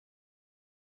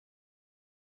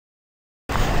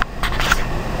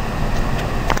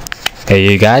Hey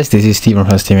you guys, this is Steven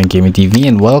from Steven Gaming TV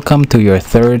and welcome to your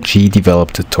third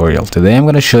GDevelop tutorial. Today I'm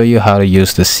going to show you how to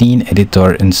use the scene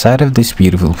editor inside of this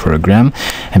beautiful program.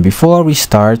 And before we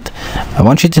start, I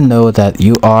want you to know that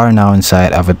you are now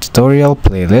inside of a tutorial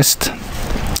playlist.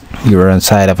 You are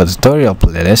inside of a tutorial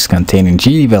playlist containing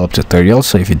GDevelop tutorials,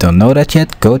 so if you don't know that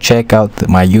yet, go check out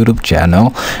my YouTube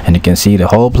channel and you can see the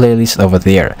whole playlist over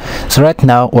there. So right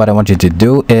now what I want you to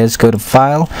do is go to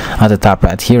File at the top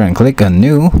right here and click on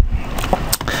New,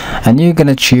 and you're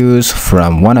gonna choose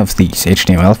from one of these,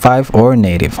 HTML5 or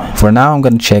native. For now I'm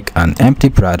gonna check on empty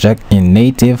project in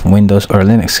native Windows or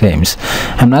Linux games.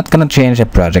 I'm not gonna change the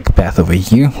project path over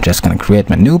here, I'm just gonna create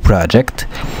my new project.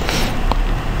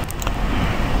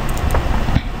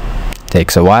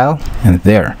 Takes a while, and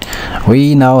there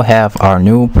we now have our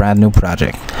brand new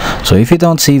project. So if you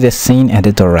don't see the scene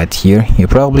editor right here, you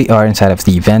probably are inside of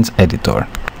the events editor.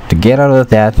 To get out of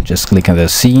that, just click on the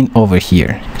scene over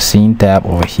here, scene tab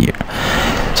over here.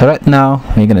 So right now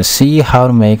we're gonna see how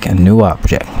to make a new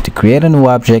object. To create a new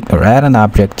object or add an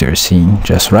object to your scene,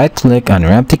 just right click on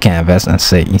your empty canvas and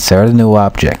say insert a new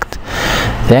object.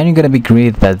 Then you're gonna be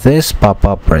greeted by this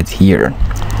pop-up right here.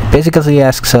 Basically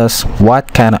asks us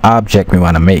what kind of object we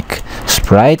want to make: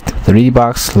 sprite, 3D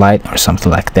box, light, or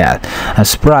something like that. A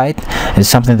sprite is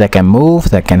something that can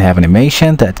move, that can have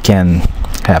animation, that can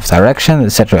have direction,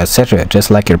 etc, etc, just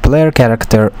like your player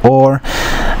character or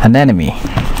an enemy.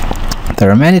 There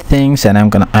are many things, and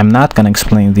I'm not gonna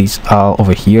explain these all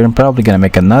over here. I'm probably gonna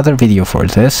make another video for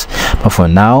this, but for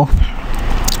now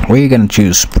we're gonna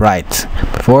choose sprite.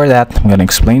 Before that, I'm gonna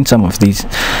explain some of these.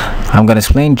 I'm gonna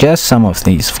explain just some of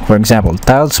these. For example,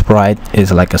 tiled sprite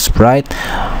is like a sprite,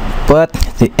 but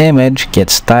the image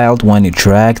gets tiled when you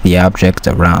drag the object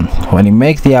around. When you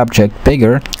make the object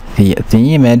bigger,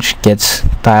 the image gets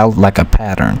tiled like a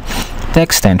pattern.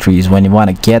 Text entry is when you want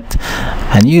to get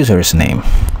an user's name,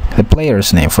 the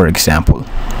player's name, for example.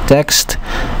 Text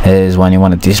is when you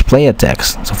want to display a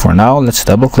text. So for now, let's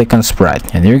double click on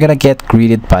sprite, and you're gonna get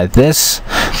greeted by this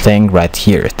thing right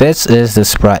here. This is the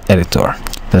sprite editor.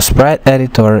 The sprite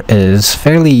editor is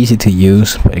fairly easy to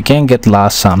use, but you can get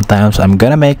lost sometimes. I'm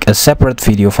gonna make a separate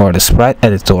video for the sprite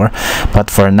editor, but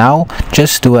for now,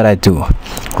 just do what I do.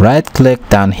 Right click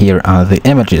down here on the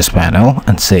images panel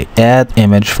and say add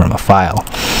image from a file.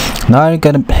 Now you're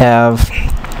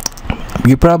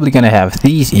probably gonna have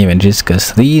these images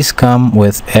because these come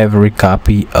with every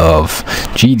copy of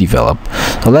GDevelop.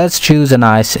 So let's choose a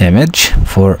nice image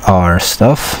for our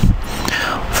stuff.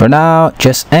 For now,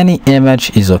 just any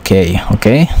image is okay,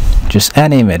 just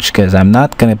any image, because I'm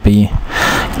not gonna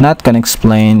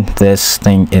explain this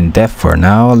thing in depth for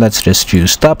now. Let's just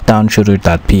choose top-down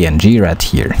shooter.png right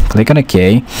here. Click on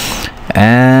OK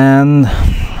and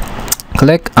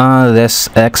click on this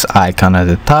X icon at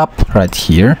the top right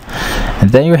here, and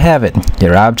there you have it.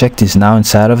 Your object is now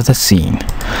inside of the scene.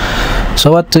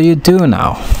 So what do you do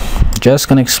now? Just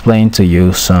gonna explain to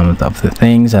you some of the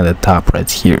things at the top right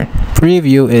here.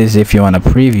 Preview is if you want to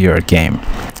preview your game.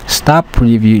 Stop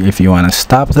preview if you want to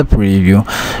stop the preview,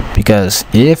 because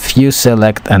if you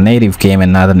select a native game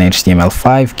and not an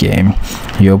HTML5 game,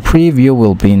 your preview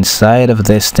will be inside of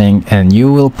this thing, and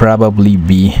you will probably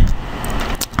be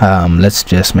let's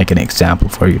just make an example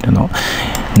for you to know.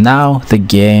 Now the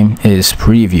game is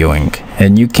previewing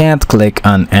and you can't click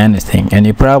on anything, and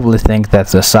you probably think that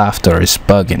the software is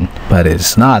bugging, but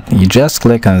it's not. You just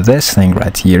click on this thing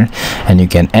right here and you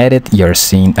can edit your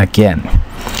scene again.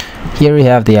 Here we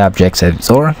have the objects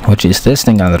editor, which is this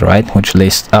thing on the right, which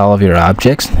lists all of your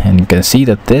objects, and you can see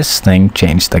that this thing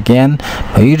changed again,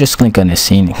 but you just click on the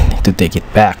scene to take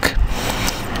it back.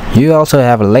 You also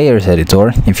have a layers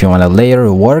editor. If you want a layer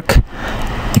to work,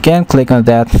 you can click on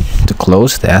that to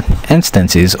close that.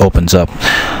 Instances opens up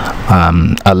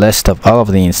a list of all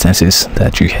of the instances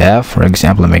that you have. For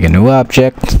example, I make a new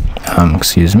object,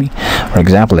 for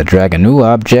example, I drag a new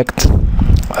object,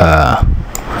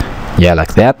 yeah,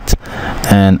 like that,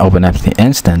 and open up the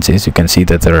instances. You can see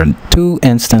that there are 2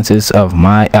 instances of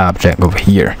my object over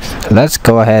here. So let's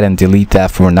go ahead and delete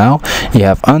that for now. You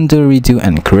have undo, redo,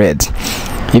 and grid.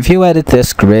 If you edit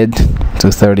this grid to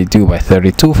 32 by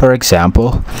 32, for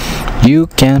example, you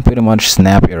can pretty much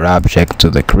snap your object to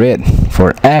the grid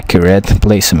for accurate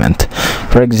placement.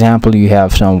 For example, you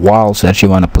have some walls that you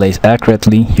want to place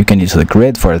accurately, you can use the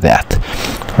grid for that.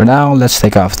 For now, let's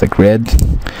take off the grid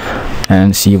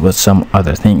and see what some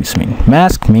other things mean.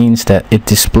 Mask means that it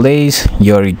displays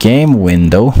your game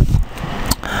window.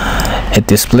 It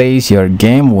displays your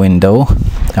game window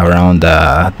around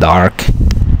the dark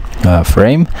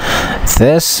frame.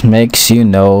 This makes you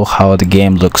know how the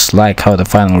game looks like, how the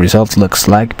final result looks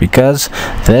like, because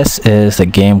this is the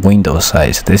game window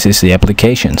size. This is the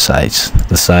application size,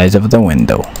 the size of the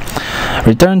window.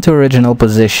 Return to original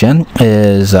position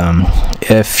is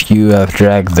if you have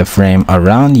dragged the frame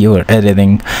around, you are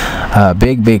editing a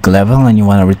big level and you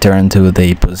want to return to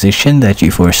the position that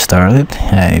you first started.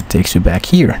 It takes you back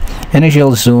here.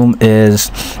 Initial zoom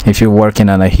is if you're working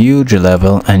on a huge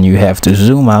level and you have to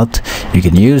zoom out, you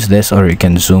can use this, or you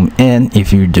can zoom in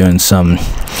if you're doing some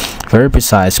very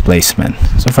precise placement.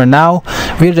 So for now,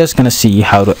 we're just gonna see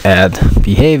how to add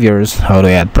behaviors, how to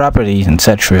add properties,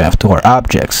 etc. to our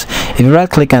objects. If you right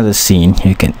click on the scene,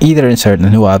 you can either insert a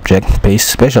new object, paste,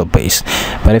 special paste.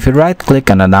 But if you right click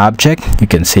on an object, you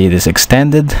can see this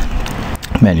extended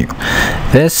menu.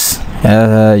 This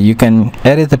you can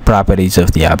edit the properties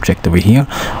of the object over here,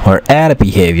 or add a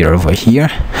behavior over here,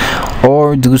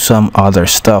 or do some other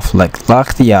stuff like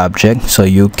lock the object so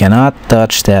you cannot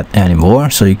touch that anymore,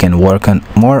 so you can work on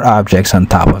more objects on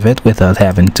top of it without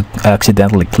having to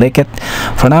accidentally click it.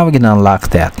 For now, we're gonna unlock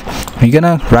that. We're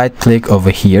gonna right click over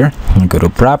here and go to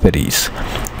properties.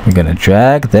 We're gonna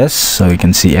drag this so you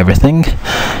can see everything.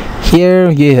 Here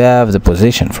you have the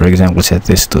position. For example, set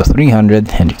this to 300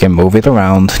 and you can move it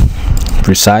around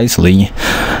precisely.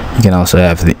 You can also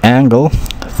have the angle,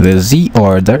 the Z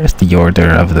order, the order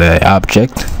of the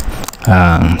object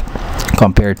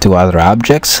compared to other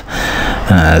objects,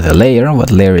 the layer,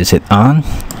 what layer is it on,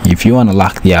 if you want to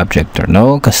lock the object or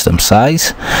no, custom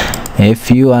size.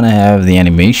 If you want to have the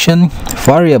animation,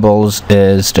 variables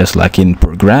is just like in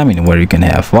programming where you can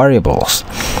have variables.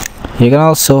 You can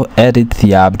also edit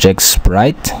the object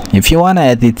sprite. If you want to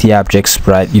edit the object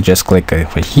sprite, you just click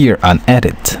over here on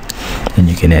edit, and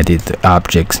you can edit the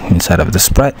objects inside of the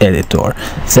sprite editor.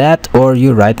 That, or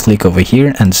you right click over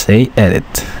here and say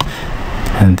edit,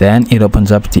 and then it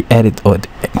opens up the edit, or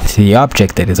the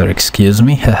object editor, excuse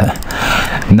me.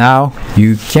 Now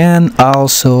you can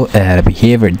also add a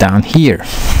behavior down here.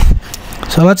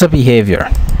 So what's a behavior?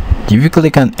 If you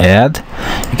click on add,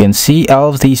 you can see all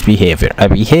of these behavior. A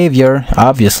behavior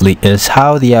obviously is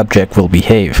how the object will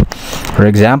behave. For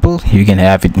example, you can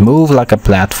have it move like a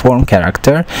platform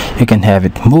character. You can have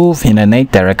it move in an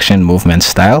 8-direction movement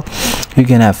style. You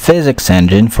can have physics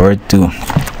engine for it to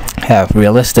have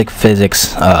realistic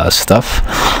physics stuff.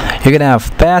 You can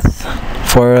have path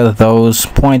for those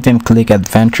point and click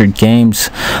adventure games,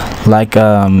 like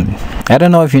I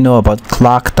don't know if you know about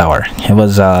Clock Tower. It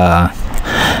was a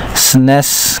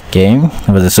SNES game. It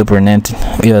was a Super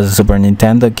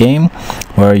Nintendo game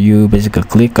where you basically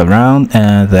click around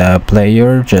and the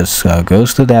player just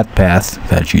goes to that path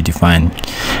that you define,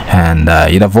 and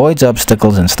it avoids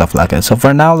obstacles and stuff like that. So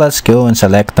for now, let's go and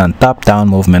select on top-down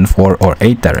movement 4 or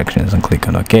 8 directions and click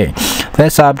on OK.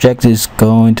 This object is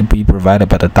going to be provided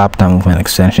by the top-down movement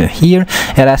extension here.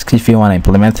 It asks if you want to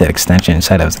implement that extension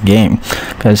inside of the game,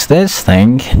 because this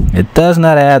thing, it does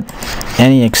not add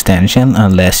any extension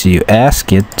unless you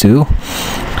ask it to,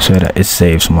 so that it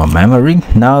saves more memory.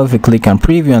 Now if we click on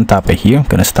preview on top of here, I'm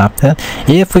gonna stop that.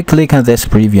 If we click on this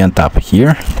preview on top of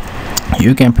here,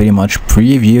 you can pretty much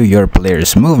preview your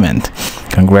player's movement.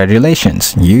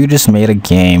 Congratulations, you just made a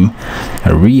game,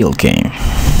 a real game.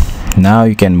 Now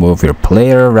you can move your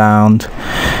player around.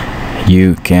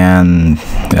 You can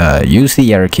use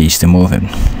the arrow keys to move him,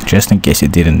 just in case you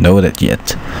didn't know that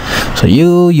yet. So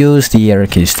you use the arrow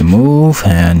keys to move,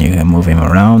 and you can move him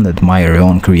around, admire your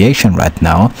own creation right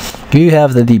now. You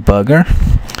have the debugger.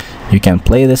 You can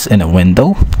play this in a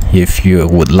window if you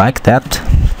would like that.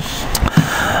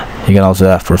 You can also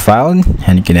have profiling,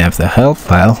 and you can have the help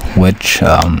file, which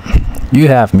you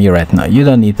have me right now. You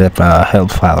don't need the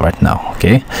help file right now,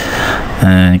 okay?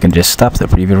 And you can just stop the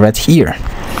preview right here.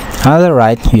 On the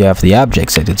right, you have the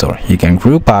objects editor. You can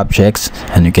group objects,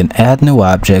 and you can add new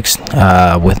objects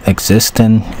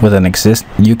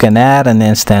you can add an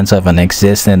instance of an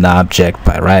existing object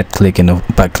by clicking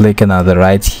on the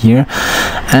right here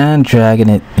and dragging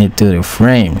it into the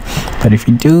frame. But if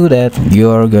you do that,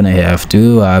 you're gonna have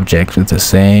two objects with the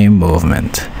same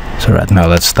movement. So right now,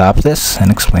 let's stop this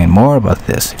and explain more about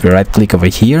this. If you right click over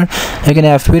here, you can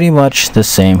have pretty much the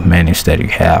same menus that you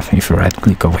have if you right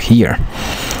click over here.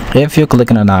 If you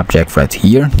click on an object right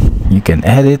here, you can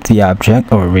edit the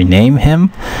object or rename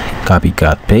him, copy,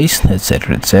 cut, paste,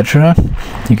 etc, etc.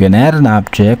 You can add an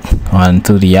object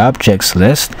onto the objects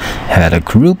list, add a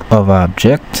group of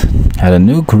objects, add a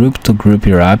new group to group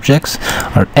your objects,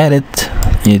 or edit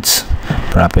its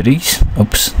properties.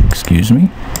 Oops, excuse me.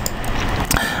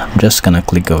 I'm just gonna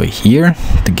click over here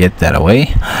to get that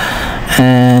away,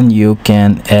 and you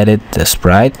can edit the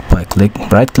sprite by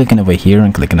right clicking over here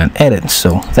and clicking on edit.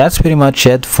 So that's pretty much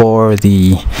it for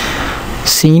the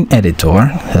scene editor.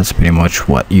 That's pretty much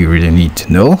what you really need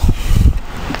to know.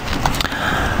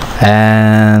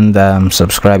 And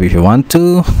subscribe if you want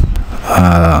to,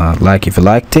 like if you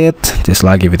liked it,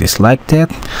 dislike if you disliked it.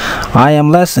 I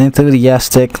am less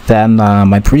enthusiastic than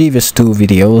my previous 2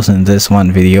 videos and this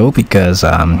one video, because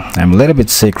I'm a little bit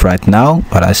sick right now,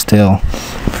 but I still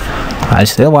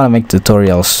want to make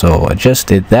tutorials, so I just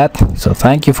did that. So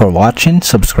thank you for watching.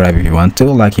 Subscribe if you want to,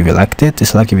 like if you liked it,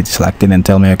 dislike if you disliked it, and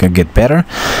tell me I can get better.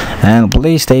 And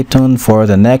please stay tuned for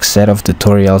the next set of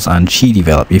tutorials on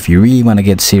GDevelop if you really want to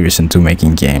get serious into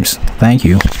making games. Thank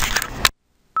you.